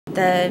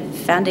The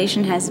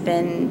foundation has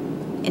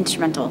been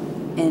instrumental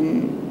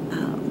in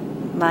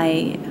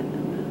my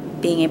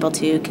being able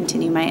to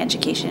continue my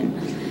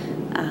education.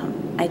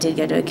 I did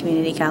go to a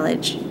community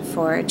college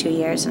for 2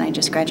 years, and I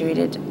just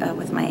graduated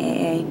with my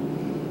AA.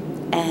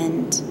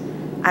 And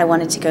I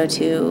wanted to go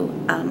to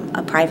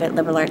a private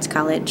liberal arts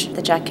college.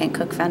 The Jack Kent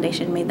Cooke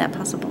Foundation made that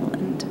possible,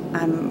 and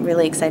I'm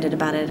really excited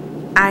about it.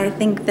 I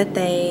think that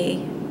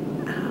they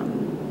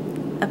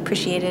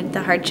appreciated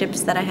the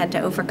hardships that I had to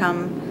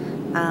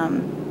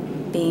overcome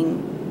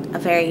being a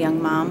very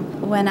young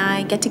mom. When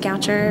I get to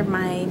Goucher,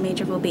 my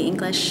major will be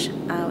English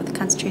with a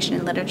concentration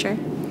in literature.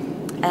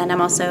 And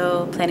I'm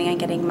also planning on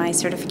getting my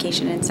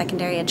certification in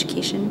secondary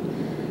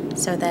education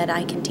so that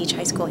I can teach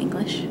high school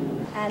English.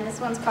 And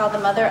this one's called the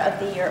Mother of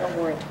the Year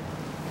Award.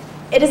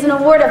 It is an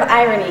award of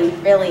irony,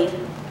 really,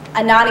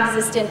 a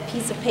non-existent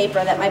piece of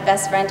paper that my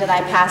best friend and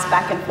I pass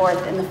back and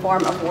forth in the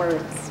form of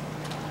words.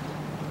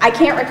 I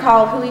can't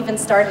recall who even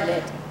started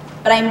it,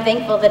 but I'm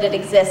thankful that it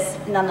exists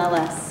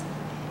nonetheless.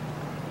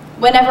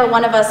 Whenever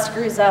one of us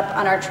screws up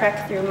on our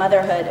trek through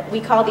motherhood,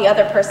 we call the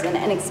other person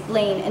and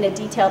explain in a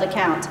detailed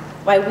account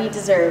why we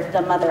deserve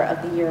the Mother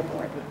of the Year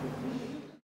Award.